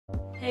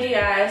Hey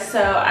guys,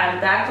 so I'm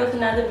back with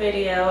another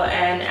video,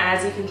 and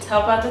as you can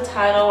tell by the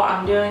title,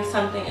 I'm doing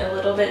something a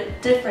little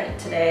bit different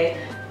today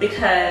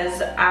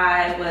because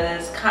I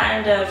was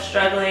kind of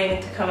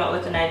struggling to come up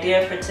with an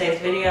idea for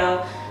today's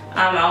video.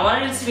 I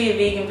wanted it to be a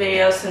vegan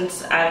video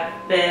since I've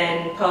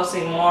been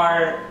posting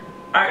more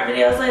art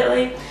videos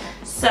lately.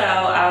 So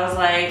I was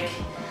like,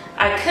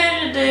 I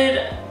could have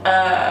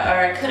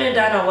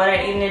done a what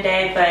I eat in a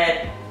day,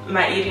 but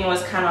my eating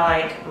was kind of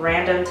like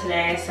random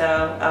today, so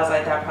I was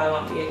like, that probably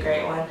won't be a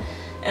great one.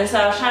 And so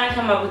I was trying to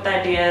come up with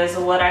ideas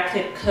of what I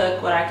could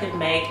cook, what I could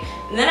make.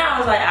 And then I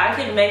was like, I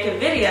could make a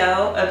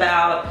video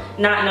about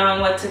not knowing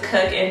what to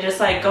cook and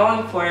just like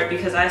going for it,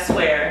 because I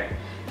swear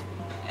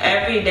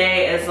every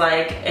day is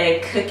like a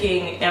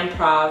cooking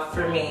improv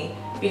for me,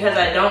 because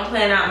I don't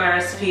plan out my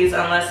recipes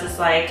unless it's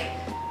like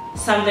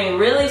something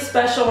really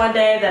special one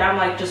day that I'm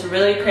like just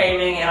really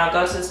craving, and I'll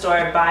go to the store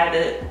and buy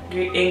the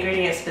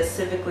ingredients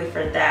specifically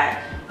for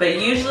that.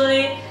 But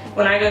usually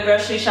when I go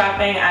grocery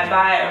shopping, I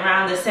buy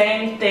around the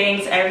same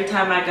things every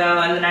time I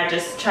go, and then I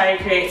just try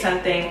to create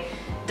something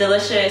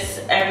delicious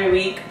every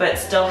week but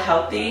still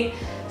healthy.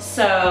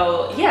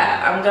 So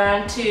yeah, I'm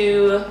going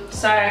to,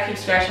 sorry I keep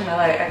scratching my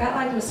leg, I got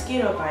like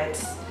mosquito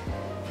bites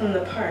from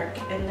the park,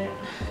 and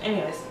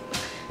anyways.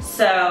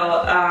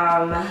 So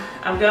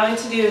I'm going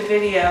to do a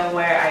video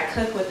where I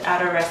cook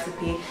without a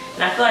recipe,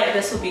 and I feel like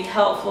this will be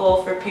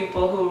helpful for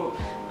people who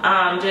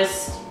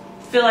just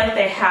feel like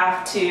they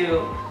have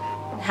to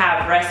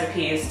have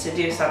recipes to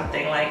do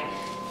something. Like,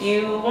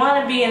 you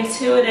want to be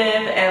intuitive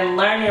and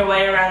learn your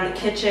way around the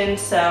kitchen,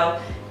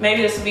 so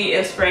maybe this will be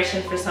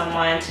inspiration for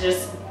someone to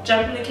just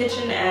jump in the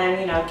kitchen and,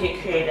 you know,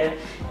 get creative.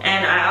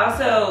 And I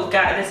also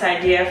got this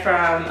idea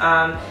from,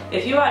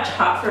 if you watch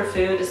Hot for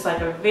Food, it's like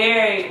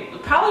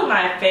probably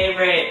my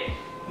favorite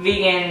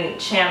vegan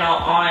channel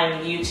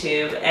on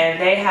YouTube, and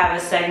they have a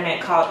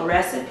segment called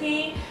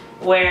Recipe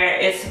where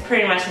it's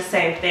pretty much the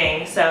same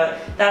thing. So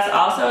that's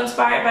also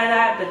inspired by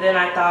that, but then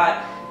I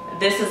thought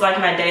this is like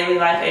my daily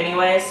life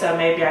anyway, so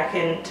maybe I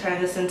can turn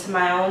this into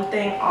my own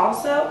thing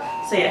also.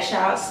 So yeah,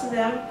 shout outs to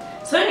them.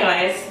 So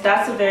anyways,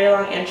 that's a very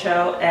long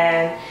intro,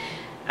 and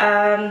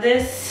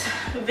this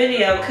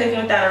video,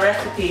 cooking without a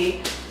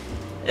recipe,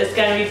 is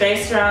going to be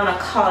based around a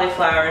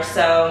cauliflower.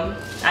 So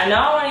I know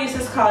I want to use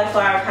this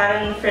cauliflower. I've had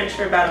it in the fridge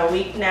for about a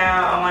week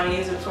now. I want to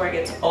use it before it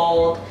gets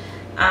old.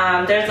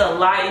 There's a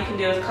lot you can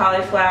do with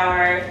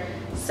cauliflower,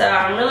 so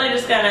I'm really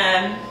just going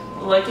to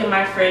look in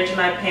my fridge and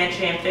my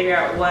pantry and figure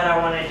out what I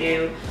want to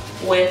do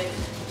with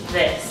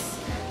this.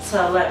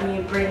 So let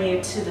me bring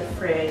you to the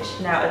fridge.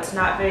 Now, it's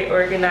not very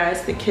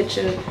organized. The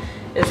kitchen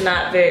is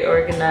not very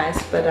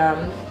organized, but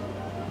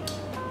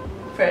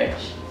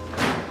fridge.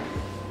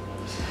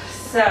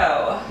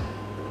 So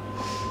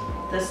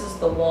this is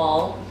the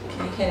wall.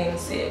 You can't even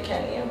see it,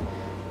 can you?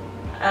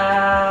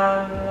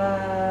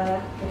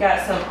 We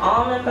got some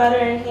almond butter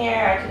in here.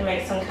 I can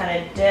make some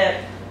kind of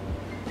dip.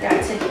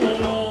 Got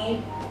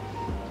tahini,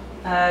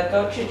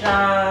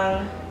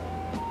 gochujang,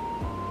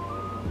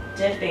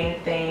 dipping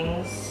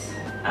things.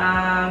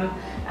 I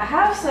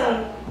have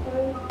some,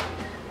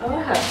 I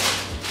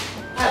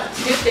have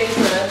two things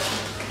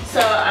left.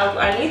 So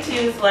I need to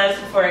use lettuce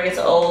before it gets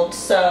old,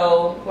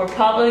 so we're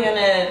probably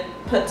gonna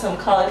put some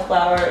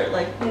cauliflower,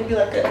 like maybe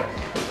like a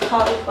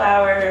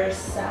cauliflower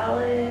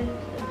salad.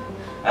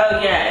 Oh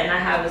yeah, and I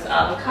have this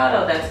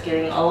avocado that's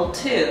getting old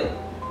too.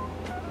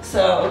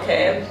 So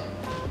okay,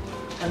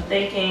 I'm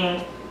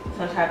thinking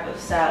some type of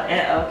salad.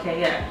 Okay,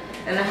 yeah.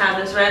 And I have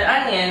this red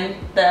onion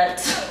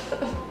that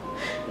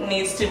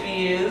needs to be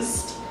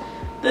used.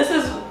 This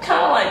is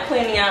kind of like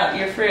cleaning out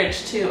your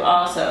fridge too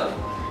also.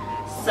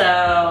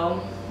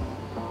 So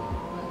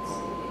let's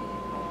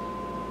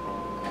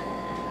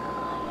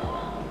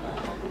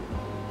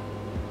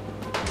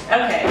see.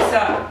 Okay, so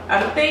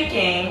I'm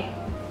thinking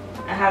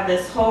I have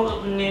this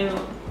whole new,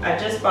 I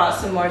just bought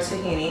some more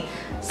tahini.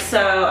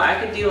 So I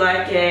could do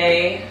like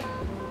a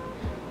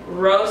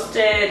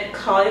roasted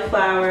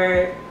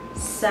cauliflower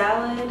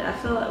salad. I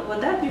feel like, would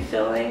that be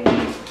filling?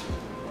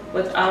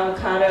 With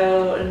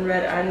avocado and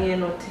red onion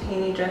with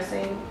tahini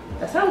dressing.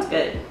 That sounds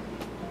good.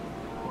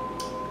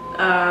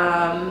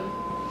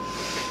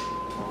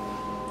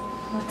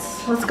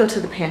 Let's go to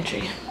the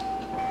pantry.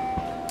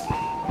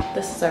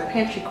 This is our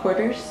pantry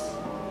quarters.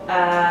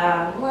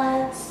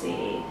 Let's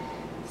see.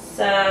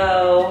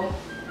 So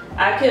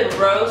I could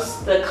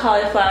roast the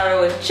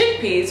cauliflower with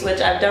chickpeas,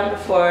 which I've done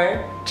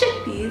before.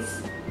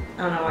 Chickpeas.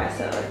 I don't know why I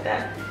said it like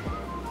that.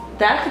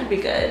 That could be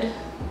good.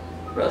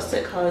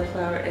 Roasted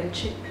cauliflower and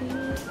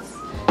chickpeas.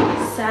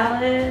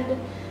 Salad.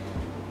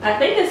 I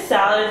think a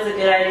salad is a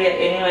good idea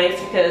anyways,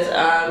 because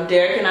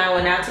Derek and I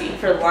went out to eat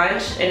for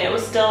lunch, and it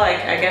was still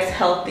like, I guess,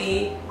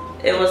 healthy.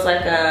 It was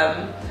like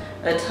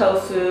a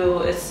tofu,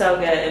 it's so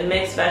good, a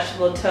mixed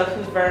vegetable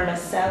tofu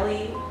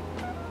vermicelli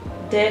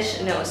dish,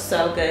 and it was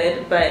so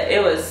good, but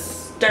it was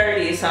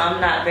sturdy, so I'm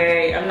not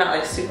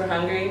like super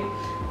hungry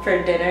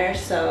for dinner,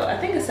 so I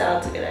think a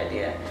salad's a good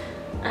idea.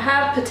 I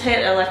have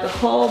like a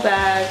whole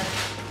bag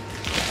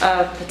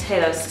of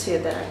potatoes too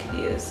that I could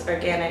use,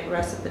 organic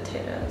russet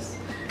potatoes.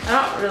 I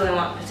don't really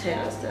want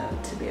potatoes though,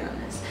 to be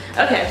honest.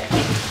 Okay,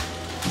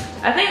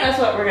 I think that's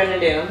what we're gonna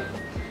do.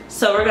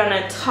 So we're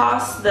gonna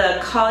toss the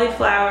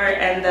cauliflower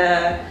and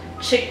the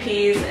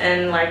chickpeas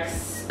in like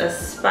a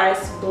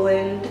spice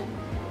blend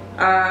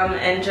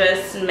and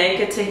just make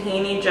a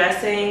tahini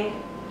dressing.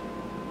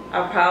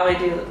 I'll probably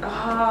do,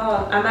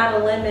 oh, I'm out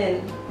of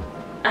lemon.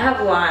 I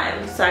have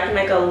lime, so I can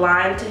make a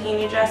lime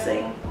tahini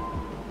dressing.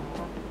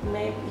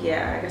 Maybe,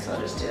 yeah, I guess I'll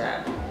just do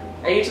that.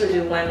 I usually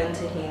do lemon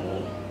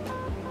tahini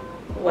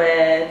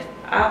with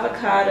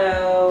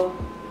avocado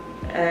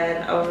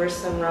and over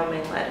some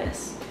romaine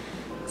lettuce.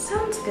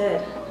 Sounds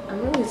good.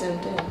 I'm really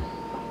zoomed in.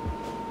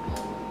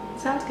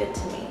 Sounds good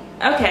to me.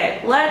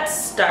 Okay, let's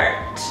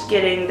start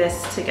getting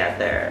this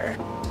together.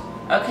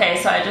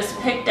 Okay, so I just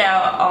picked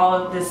out all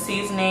of the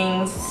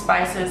seasonings,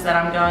 spices that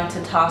I'm going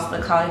to toss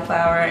the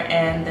cauliflower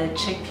and the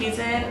chickpeas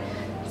in.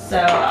 So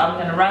I'm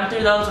gonna run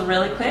through those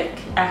really quick.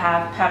 I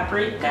have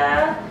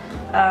paprika,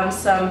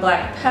 some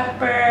black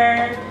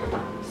pepper,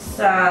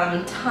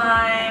 some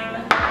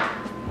thyme,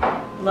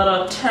 a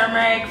little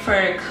turmeric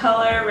for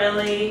color,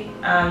 really,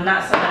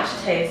 not so much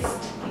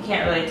taste. You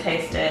can't really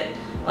taste it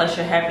unless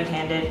you're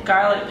heavy-handed.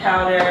 Garlic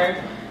powder,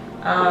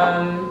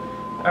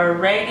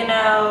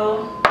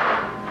 oregano,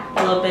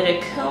 a little bit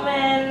of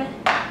cumin,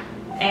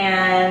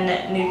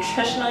 and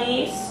nutritional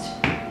yeast,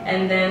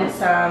 and then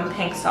some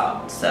pink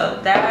salt. So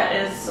that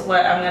is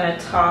what I'm gonna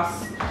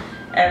toss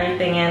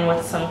everything in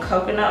with some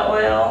coconut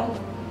oil.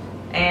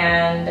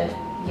 And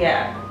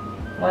yeah,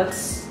 let's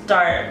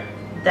start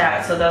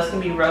that. So those can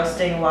be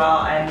roasting while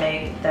I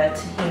make the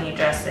tahini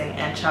dressing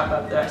and chop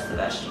up the rest of the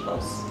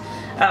vegetables.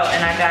 Oh,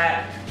 and I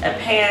got a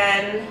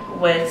pan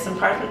with some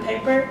parchment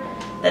paper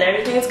that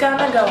everything's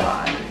gonna go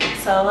on.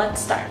 So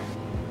let's start.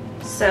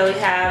 So we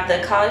have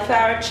the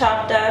cauliflower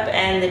chopped up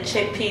and the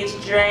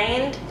chickpeas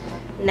drained.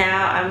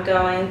 Now I'm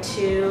going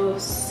to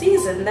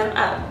season them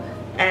up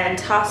and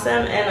toss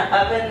them in an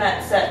oven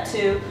that's set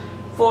to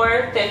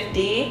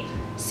 450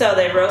 so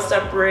they roast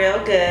up real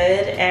good,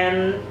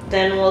 and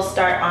then we'll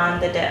start on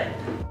the dip.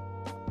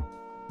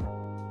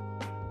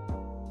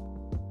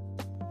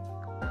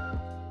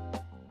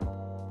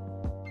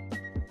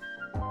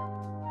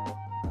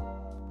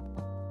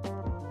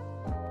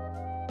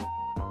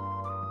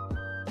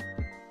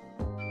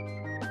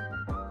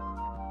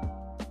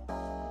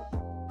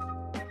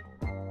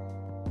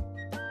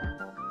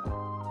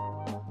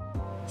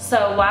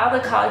 So while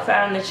the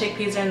cauliflower and the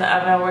chickpeas are in the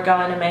oven, we're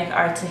going to make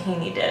our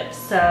tahini dip,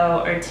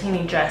 or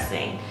tahini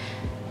dressing.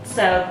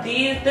 So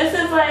this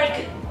is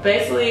like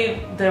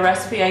basically the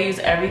recipe I use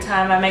every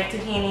time I make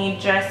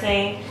tahini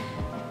dressing.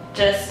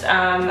 Just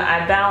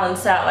I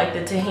balance out like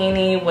the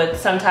tahini with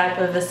some type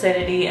of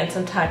acidity and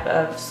some type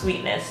of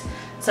sweetness.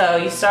 So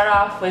you start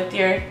off with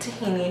your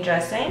tahini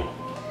dressing.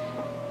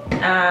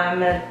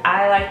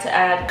 I like to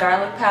add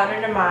garlic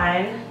powder to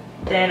mine.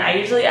 Then I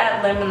usually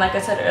add lemon, like I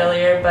said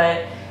earlier,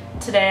 but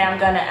today I'm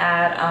gonna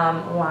add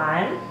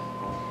lime.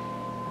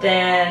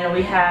 Then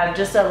we have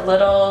just a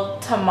little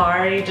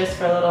tamari, just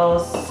for a little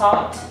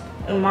salt,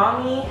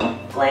 umami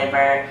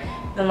flavor.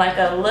 Then like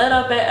a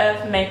little bit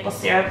of maple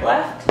syrup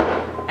left.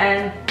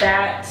 And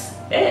that's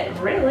it,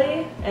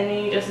 really. And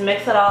then you just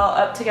mix it all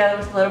up together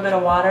with a little bit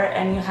of water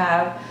and you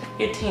have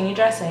your tahini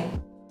dressing.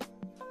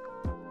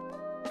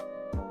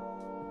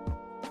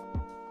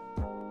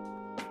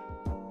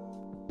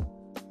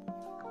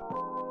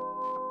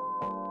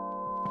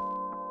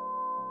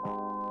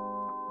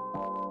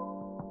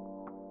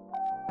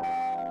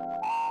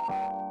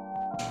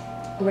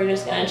 We're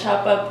just gonna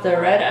chop up the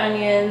red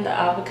onion, the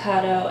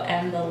avocado,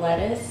 and the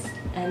lettuce,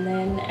 and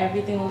then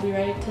everything will be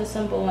ready to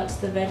assemble once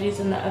the veggies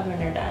in the oven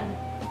are done.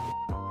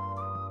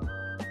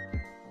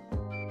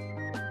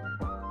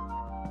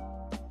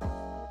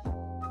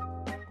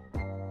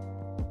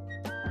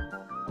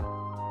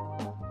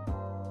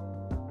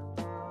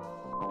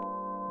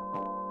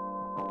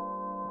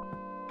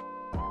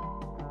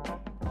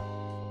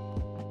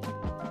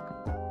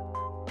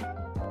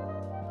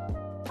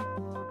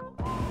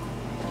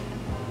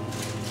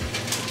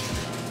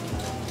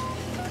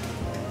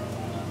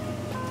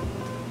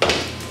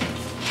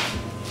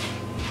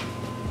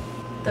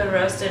 The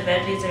roasted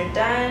veggies are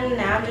done.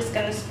 Now I'm just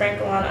gonna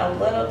sprinkle on a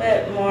little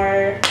bit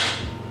more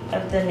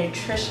of the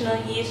nutritional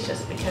yeast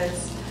just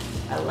because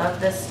I love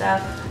this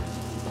stuff.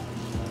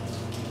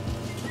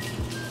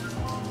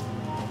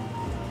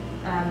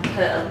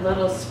 Put a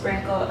little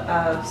sprinkle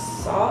of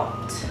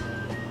salt.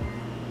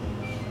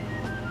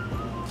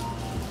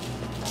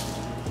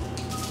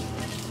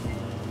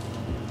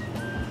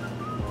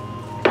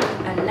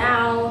 And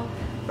now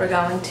we're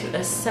going to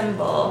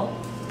assemble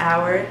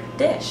our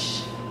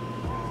dish.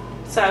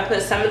 So I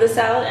put some of the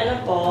salad in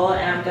a bowl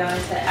and I'm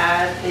going to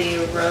add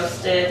the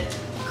roasted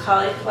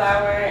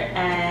cauliflower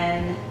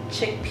and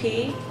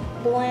chickpea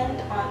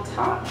blend on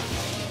top,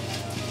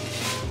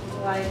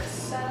 like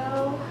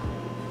so.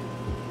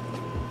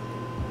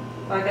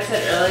 Like I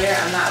said earlier,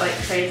 I'm not like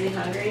crazy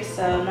hungry,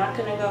 so I'm not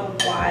gonna go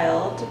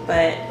wild,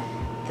 but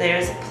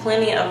there's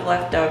plenty of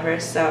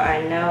leftovers, so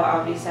I know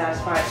I'll be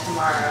satisfied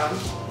tomorrow.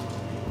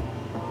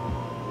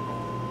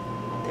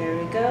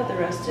 There we go, the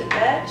roasted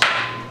veg.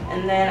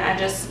 And then I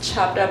just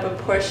chopped up a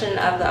portion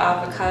of the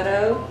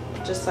avocado,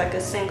 just like a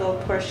single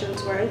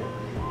portion's worth.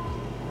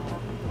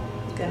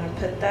 Gonna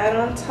put that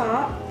on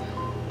top.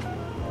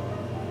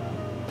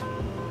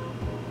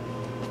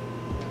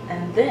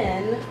 And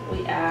then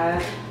we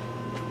add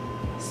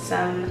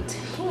some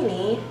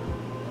tahini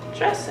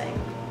dressing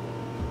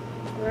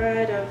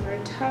right over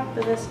top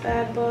of this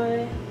bad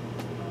boy.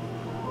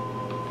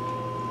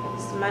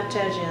 As much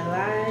as you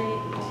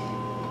like.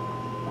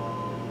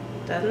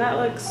 Doesn't that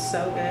look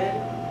so good?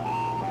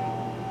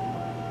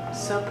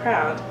 So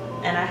proud.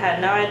 And I had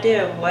no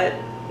idea what,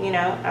 you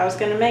know, I was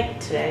gonna make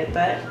today,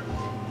 but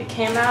it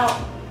came out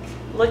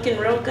looking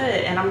real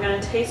good, and I'm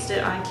gonna taste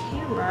it on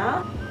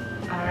camera.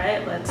 All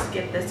right, let's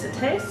give this a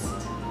taste.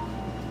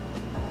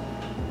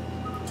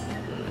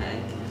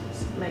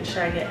 Make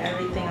sure I get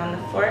everything on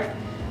the fork.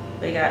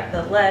 We got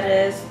the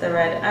lettuce, the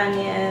red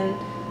onion,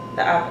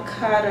 the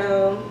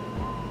avocado,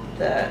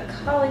 the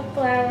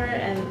cauliflower,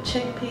 and the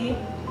chickpea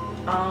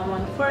all on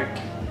one fork.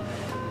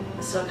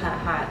 It's still kind of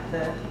hot.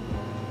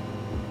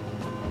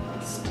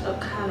 It's still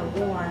kind of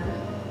warm.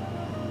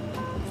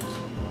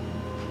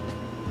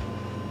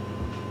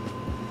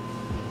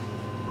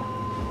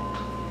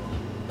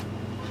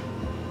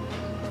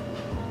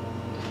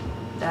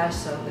 That's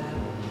so good.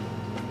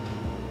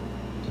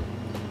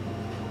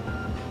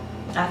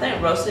 I think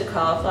roasted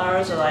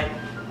cauliflowers are like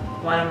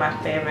one of my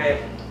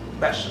favorite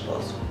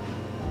vegetables.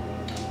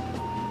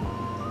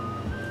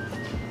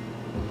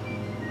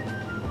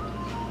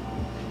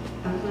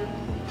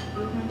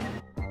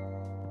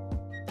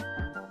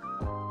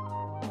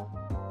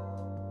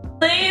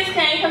 Please,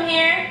 can you come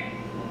here?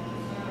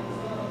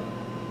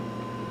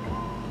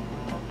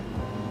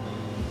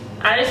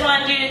 I just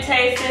wanted you to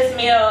taste this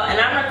meal, and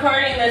I'm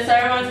recording this so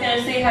everyone's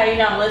gonna see how you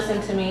don't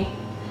listen to me.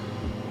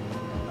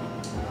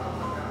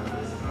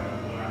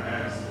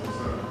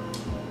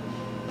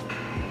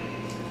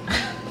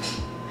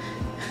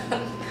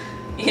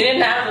 You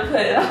didn't have to put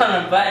it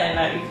on a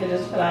button, you could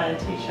just put on a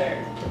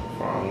t-shirt.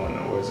 Fine one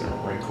that wasn't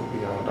wrinkled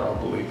beyond all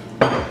belief.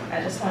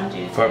 I just wanted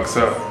you to Fucks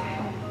up.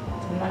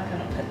 I'm not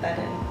gonna put that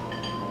in.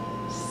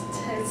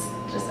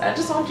 I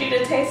just want you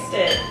to taste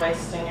it,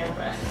 wasting your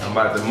breath. I'm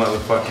about to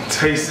motherfucking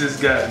taste this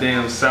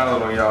goddamn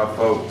salad on y'all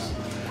folks.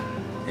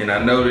 And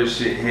I know this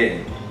shit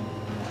hitting.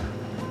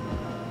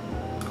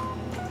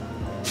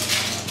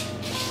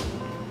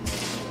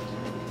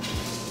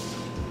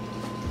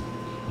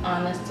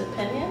 Honest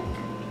opinion?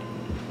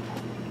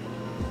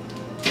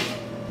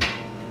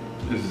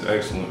 This is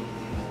excellent.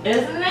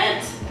 Isn't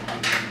it?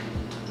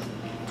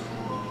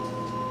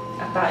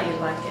 I thought you'd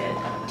like it.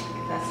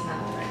 That's not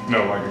right.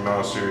 No, like in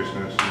all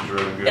seriousness, it's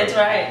really good. It's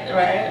right?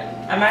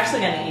 I'm actually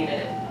gonna eat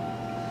it.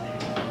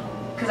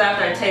 Cause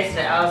after I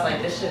tasted it, I was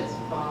like, this shit's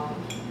bomb.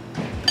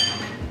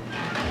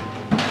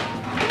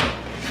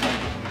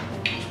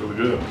 It's really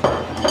good.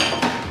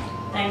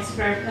 Thanks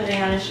for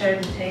putting on a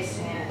shirt and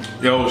tasting it.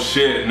 Yo,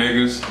 shit,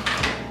 niggas.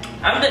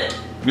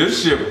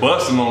 This shit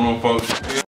busting on them folks.